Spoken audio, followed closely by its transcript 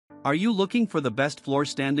Are you looking for the best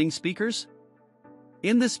floor-standing speakers?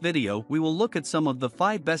 In this video we will look at some of the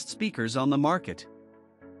 5 best speakers on the market.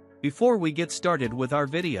 Before we get started with our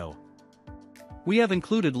video, we have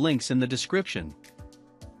included links in the description,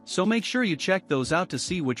 so make sure you check those out to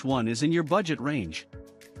see which one is in your budget range.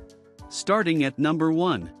 Starting at number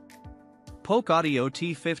 1. Polk Audio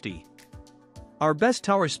T50. Our best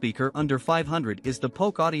tower speaker under $500 is the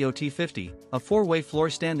Polk Audio T50, a 4-way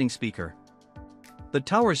floor-standing speaker. The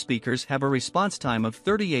tower speakers have a response time of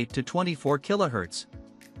 38 to 24 kHz.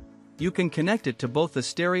 You can connect it to both the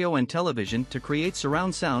stereo and television to create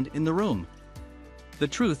surround sound in the room. The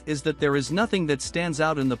truth is that there is nothing that stands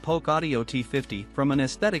out in the Polk Audio T50 from an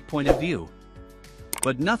aesthetic point of view.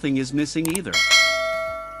 But nothing is missing either.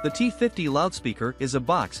 The T50 loudspeaker is a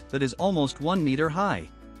box that is almost 1 meter high.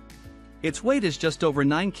 Its weight is just over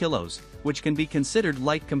 9 kilos, which can be considered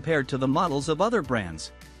light compared to the models of other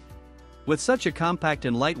brands. With such a compact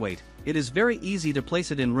and lightweight, it is very easy to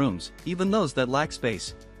place it in rooms, even those that lack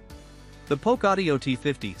space. The Polk Audio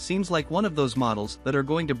T50 seems like one of those models that are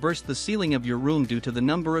going to burst the ceiling of your room due to the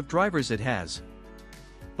number of drivers it has.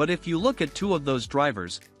 But if you look at 2 of those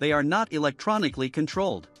drivers, they are not electronically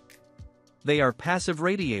controlled. They are passive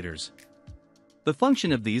radiators. The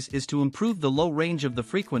function of these is to improve the low range of the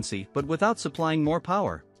frequency but without supplying more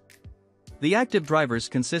power. The active drivers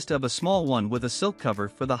consist of a small one with a silk cover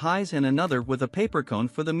for the highs and another with a paper cone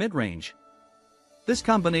for the mid-range. This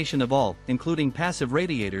combination of all, including passive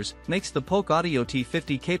radiators, makes the Polk Audio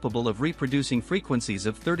T50 capable of reproducing frequencies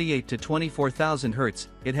of 38 to 24,000 Hz.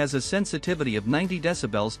 It has a sensitivity of 90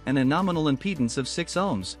 decibels and a nominal impedance of 6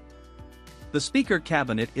 ohms. The speaker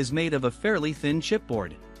cabinet is made of a fairly thin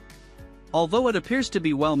chipboard. Although it appears to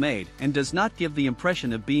be well made and does not give the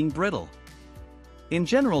impression of being brittle. In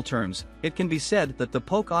general terms, it can be said that the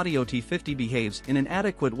Polk Audio T50 behaves in an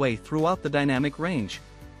adequate way throughout the dynamic range.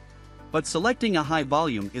 But selecting a high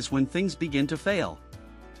volume is when things begin to fail.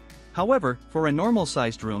 However, for a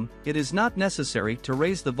normal-sized room, it is not necessary to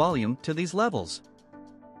raise the volume to these levels.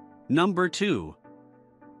 Number 2.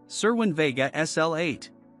 Cerwin-Vega SL-8.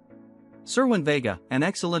 Cerwin-Vega, an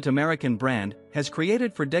excellent American brand, has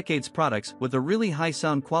created for decades products with a really high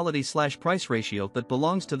sound quality/price ratio that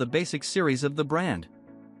belongs to the basic series of the brand.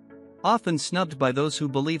 Often snubbed by those who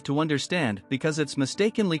believe to understand because it's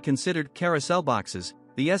mistakenly considered carousel boxes,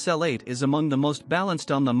 the SL-8 is among the most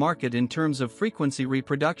balanced on the market in terms of frequency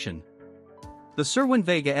reproduction. The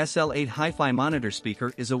Cerwin-Vega SL-8 hi-fi monitor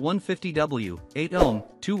speaker is a 150W, 8-ohm,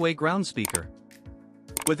 2-way ground speaker.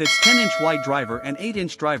 With its 10-inch wide driver and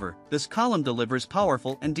 8-inch driver, this column delivers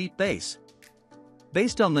powerful and deep bass.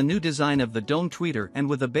 Based on the new design of the dome tweeter and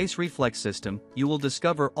with a bass reflex system, you will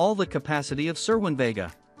discover all the capacity of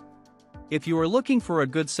Cerwin-Vega. If you are looking for a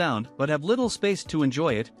good sound but have little space to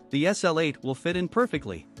enjoy it, the SL-8 will fit in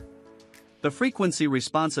perfectly. The frequency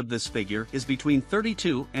response of this figure is between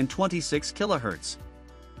 32 and 26 kHz.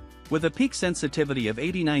 With a peak sensitivity of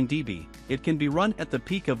 89 dB, it can be run at the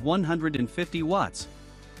peak of 150 watts.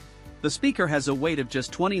 The speaker has a weight of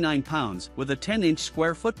just 29 pounds with a 10-inch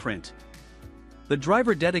square footprint. The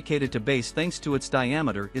driver dedicated to bass thanks to its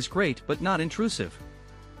diameter is great but not intrusive.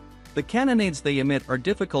 The cannonades they emit are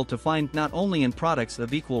difficult to find not only in products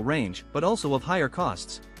of equal range but also of higher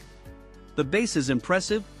costs. The bass is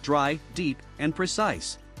impressive, dry, deep, and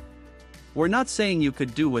precise. We're not saying you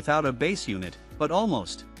could do without a bass unit, but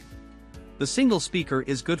almost. The single speaker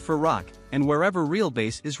is good for rock and wherever real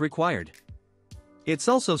bass is required. It's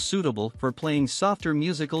also suitable for playing softer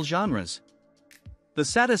musical genres. The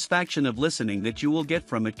satisfaction of listening that you will get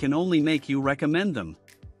from it can only make you recommend them.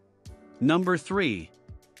 Number 3.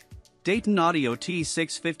 Dayton Audio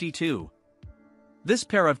T652. This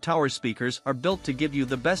pair of tower speakers are built to give you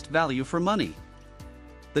the best value for money.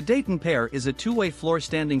 The Dayton pair is a 2-way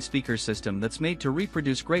floor-standing speaker system that's made to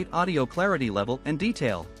reproduce great audio clarity level and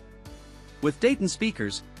detail. With Dayton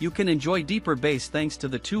speakers, you can enjoy deeper bass thanks to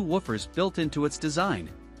the 2 woofers built into its design.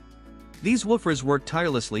 These woofers work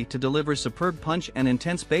tirelessly to deliver superb punch and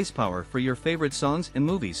intense bass power for your favorite songs and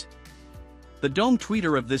movies. The dome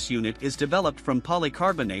tweeter of this unit is developed from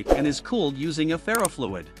polycarbonate and is cooled using a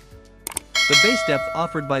ferrofluid. The bass depth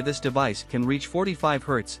offered by this device can reach 45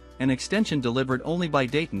 Hz, an extension delivered only by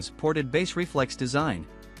Dayton's ported bass reflex design.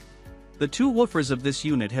 The 2 woofers of this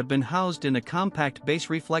unit have been housed in a compact bass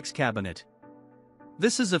reflex cabinet.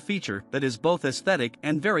 This is a feature that is both aesthetic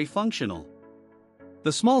and very functional.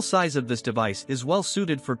 The small size of this device is well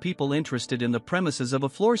suited for people interested in the premises of a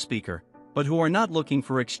floor speaker, but who are not looking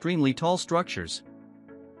for extremely tall structures.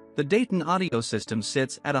 The Dayton audio system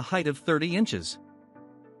sits at a height of 30 inches.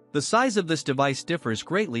 The size of this device differs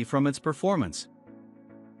greatly from its performance.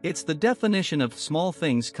 It's the definition of small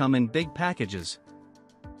things come in big packages.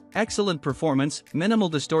 Excellent performance, minimal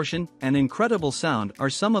distortion, and incredible sound are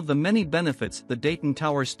some of the many benefits the Dayton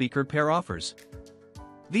Tower speaker pair offers.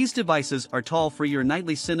 These devices are tall for your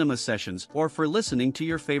nightly cinema sessions or for listening to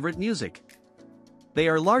your favorite music. They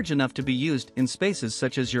are large enough to be used in spaces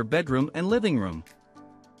such as your bedroom and living room.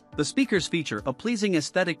 The speakers feature a pleasing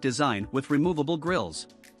aesthetic design with removable grills.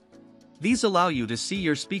 These allow you to see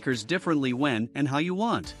your speakers differently when and how you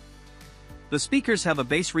want. The speakers have a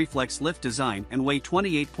bass reflex lift design and weigh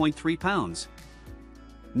 28.3 pounds.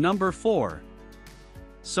 Number 4.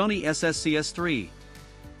 Sony SSCS3.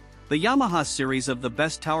 The Yamaha series of the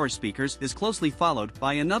best tower speakers is closely followed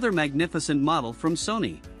by another magnificent model from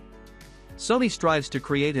Sony. Sony strives to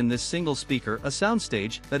create in this single speaker a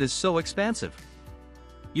soundstage that is so expansive.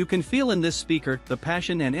 You can feel in this speaker the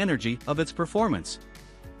passion and energy of its performance.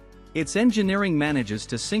 Its engineering manages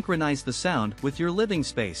to synchronize the sound with your living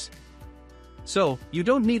space. So, you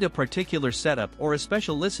don't need a particular setup or a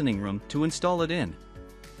special listening room to install it in.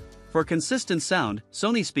 For consistent sound,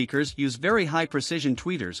 Sony speakers use very high precision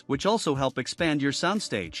tweeters which also help expand your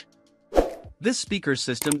soundstage. This speaker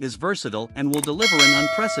system is versatile and will deliver an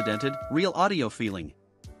unprecedented, real audio feeling.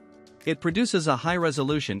 It produces a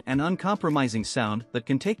high-resolution and uncompromising sound that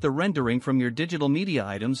can take the rendering from your digital media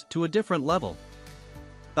items to a different level.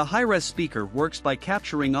 The high-res speaker works by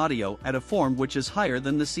capturing audio at a form which is higher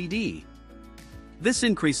than the CD. This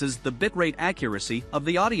increases the bitrate accuracy of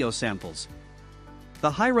the audio samples.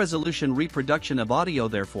 The high-resolution reproduction of audio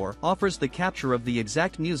therefore offers the capture of the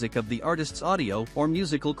exact music of the artist's audio or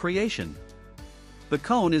musical creation. The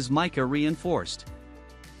cone is mica reinforced.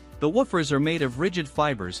 The woofers are made of rigid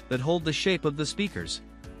fibers that hold the shape of the speakers.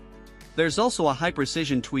 There's also a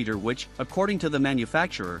high-precision tweeter which, according to the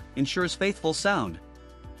manufacturer, ensures faithful sound.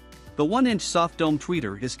 The 1-inch soft dome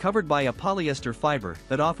tweeter is covered by a polyester fiber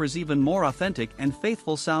that offers even more authentic and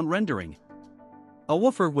faithful sound rendering. A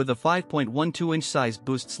woofer with a 5.12-inch size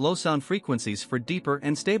boosts low sound frequencies for deeper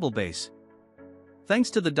and stable bass. Thanks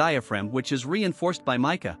to the diaphragm which is reinforced by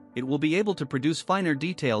mica, it will be able to produce finer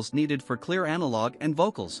details needed for clear analog and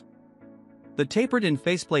vocals. The tapered-in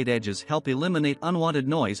faceplate edges help eliminate unwanted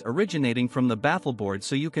noise originating from the baffle board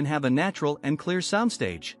so you can have a natural and clear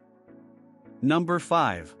soundstage. Number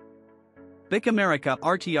 5. Bic America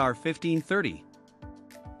RTR 1530.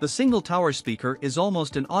 The single tower speaker is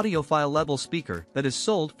almost an audiophile level speaker that is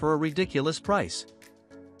sold for a ridiculous price.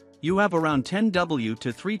 You have around 10W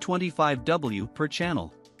to 325W per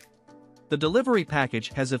channel. The delivery package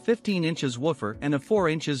has a 15 inches woofer and a 4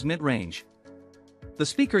 inches mid-range. The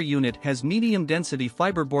speaker unit has medium density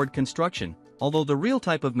fiberboard construction, although the real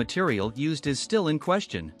type of material used is still in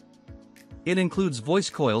question. It includes voice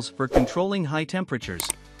coils for controlling high temperatures.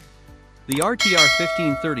 The RTR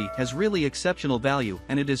 1530 has really exceptional value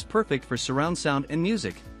and it is perfect for surround sound and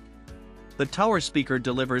music. The tower speaker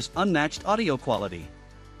delivers unmatched audio quality.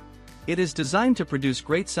 It is designed to produce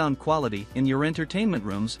great sound quality in your entertainment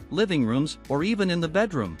rooms, living rooms, or even in the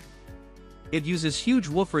bedroom. It uses huge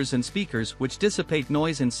woofers and speakers which dissipate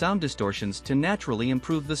noise and sound distortions to naturally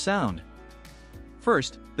improve the sound.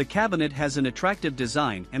 First, the cabinet has an attractive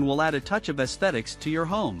design and will add a touch of aesthetics to your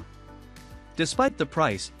home. Despite the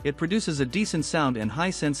price, it produces a decent sound and high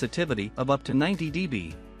sensitivity of up to 90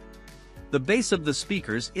 dB. The bass of the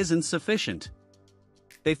speakers isn't sufficient.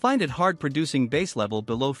 They find it hard producing bass level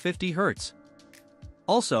below 50 Hz.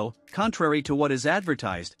 Also, contrary to what is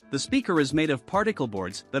advertised, the speaker is made of particle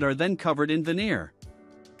boards that are then covered in veneer.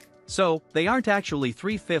 So, they aren't actually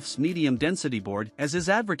 3/5 medium density board as is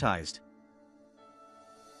advertised.